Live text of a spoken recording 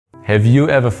Have you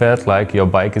ever felt like your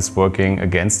bike is working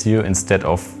against you instead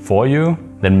of for you?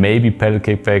 Then maybe pedal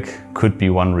kickback could be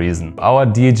one reason. Our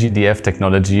DEG-DF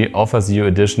technology offers you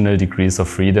additional degrees of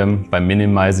freedom by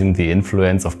minimizing the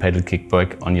influence of pedal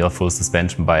kickback on your full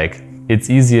suspension bike. It's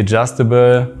easy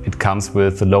adjustable, it comes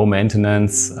with low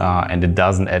maintenance, and it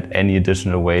doesn't add any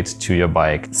additional weight to your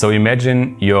bike. So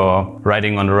imagine you're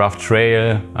riding on a rough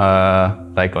trail,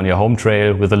 like on your home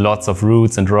trail with lots of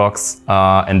roots and rocks,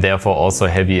 and therefore also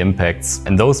heavy impacts.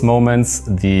 In those moments,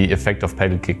 the effect of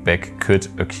pedal kickback could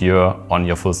occur on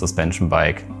your full suspension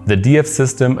bike. The DF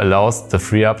system allows the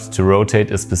freehubs to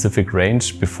rotate a specific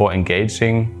range before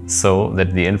engaging so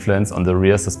that the influence on the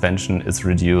rear suspension is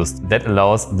reduced. That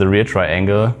allows the rear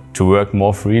triangle to work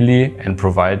more freely and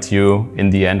provide you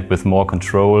in the end with more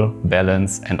control,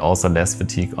 balance and also less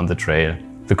fatigue on the trail.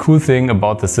 The cool thing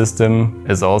about the system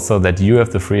is also that you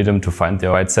have the freedom to find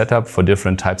the right setup for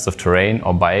different types of terrain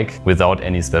or bike without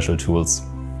any special tools.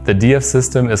 The DF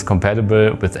system is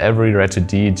compatible with every Ratchet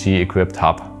DEG equipped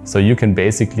hub. So you can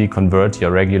basically convert your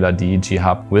regular DEG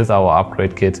hub with our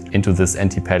upgrade kit into this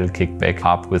anti-pedal kickback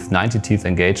hub with 90 teeth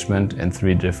engagement and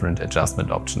 3 different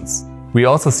adjustment options. We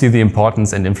also see the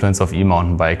importance and influence of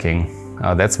e-mountain biking.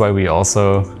 That's why we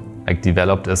also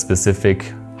developed a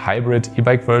specific hybrid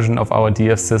e-bike version of our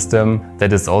DF system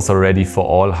that is also ready for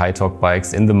all high-torque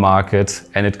bikes in the market,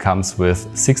 and it comes with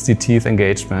 60 teeth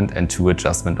engagement and 2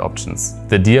 adjustment options.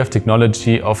 The DF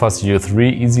technology offers you 3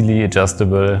 easily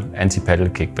adjustable anti-pedal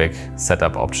kickback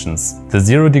setup options. The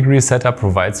 0-degree setup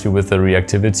provides you with the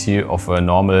reactivity of a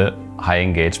normal high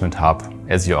engagement hub,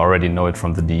 as you already know it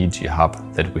from the DEG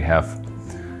hub that we have.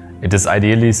 It is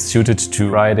ideally suited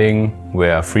to riding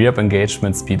where freehub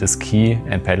engagement speed is key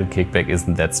and pedal kickback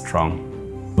isn't that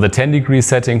strong. The 10-degree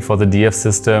setting for the DF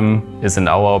system is, in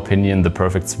our opinion, the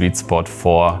perfect sweet spot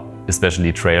for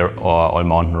especially trail or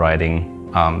all-mountain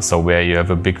riding. So where you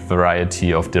have a big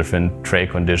variety of different trail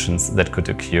conditions that could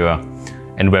occur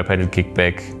and where pedal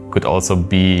kickback could also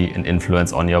be an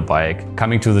influence on your bike.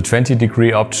 Coming to the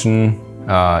 20-degree option,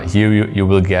 here you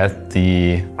will get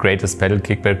the greatest pedal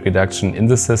kickback reduction in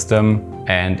the system,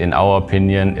 and in our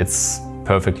opinion it's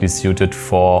perfectly suited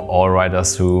for all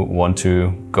riders who want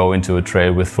to go into a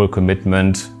trail with full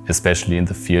commitment, especially in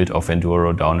the field of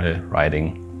enduro downhill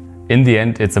riding. In the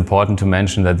end, it's important to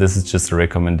mention that this is just a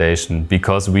recommendation,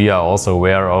 because we are also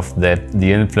aware of that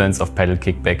the influence of pedal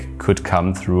kickback could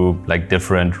come through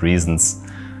different reasons.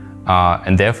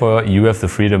 And therefore you have the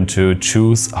freedom to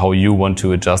choose how you want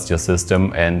to adjust your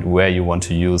system and where you want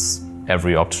to use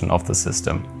every option of the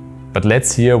system. But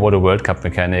let's hear what a World Cup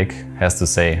mechanic has to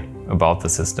say about the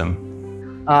system.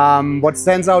 What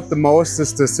stands out the most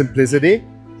is the simplicity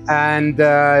and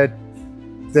the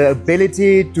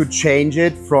ability to change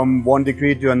it from 1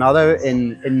 degree to another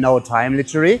in no time,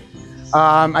 literally.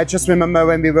 I just remember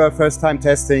when we were first time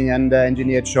testing and the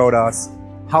engineer showed us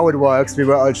how it works, we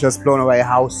were all just blown away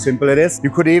how simple it is. You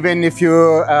could even, if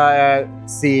you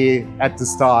see at the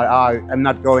start, I'm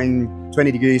not going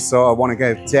 20 degrees, so I want to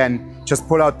go 10, just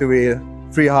pull out the wheel,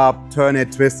 free hub, turn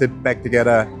it, twist it back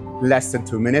together, less than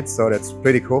 2 minutes, so that's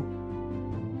pretty cool.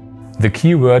 The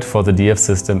key word for the DF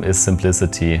system is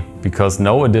simplicity, because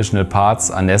no additional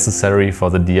parts are necessary for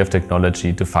the DF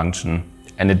technology to function.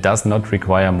 And it does not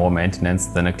require more maintenance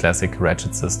than a classic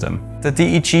ratchet system. The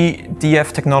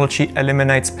DEG-DF technology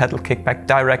eliminates pedal kickback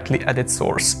directly at its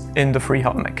source, in the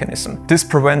freehub mechanism. This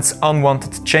prevents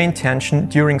unwanted chain tension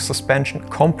during suspension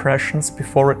compressions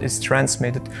before it is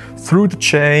transmitted through the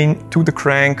chain to the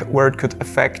crank, where it could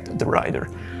affect the rider.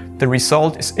 The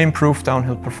result is improved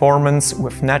downhill performance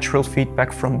with natural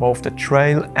feedback from both the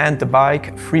trail and the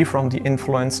bike, free from the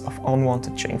influence of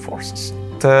unwanted chain forces.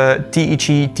 The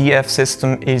DEG-DF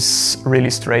system is really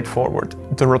straightforward.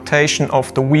 The rotation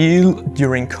of the wheel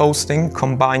during coasting,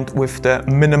 combined with the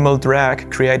minimal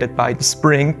drag created by the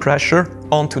spring pressure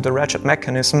onto the ratchet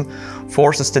mechanism,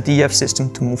 forces the DF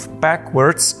system to move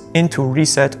backwards into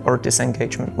reset or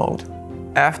disengagement mode.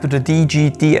 After the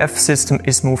DEG-DF system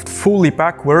is moved fully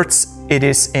backwards, it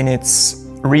is in its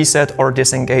reset or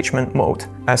disengagement mode.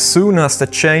 As soon as the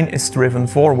chain is driven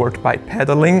forward by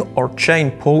pedaling or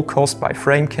chain pull caused by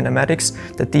frame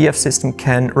kinematics, the DF system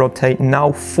can rotate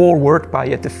now forward by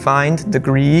a defined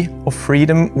degree of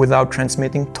freedom without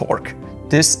transmitting torque.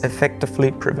 This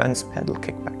effectively prevents pedal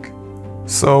kickback.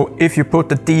 So if you put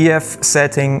the DF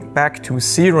setting back to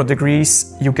 0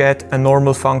 degrees, you get a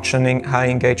normal functioning high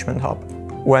engagement hub.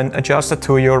 When adjusted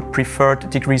to your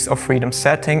preferred degrees of freedom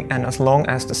setting, and as long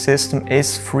as the system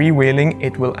is freewheeling,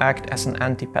 it will act as an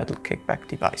anti-pedal kickback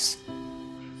device.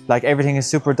 Everything is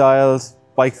super dialed,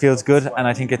 bike feels good, and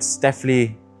I think it's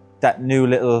definitely that new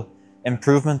little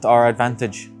improvement or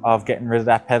advantage of getting rid of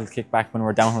that pedal kickback when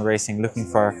we're downhill racing, looking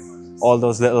for all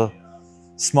those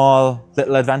small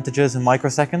little advantages in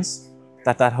microseconds.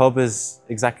 That hub is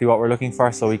exactly what we're looking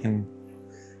for, so we can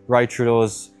ride through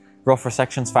those rougher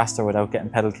sections faster without getting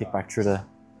pedal kickback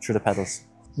through the pedals.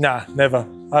 Nah, never.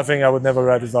 I think I would never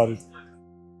ride without it.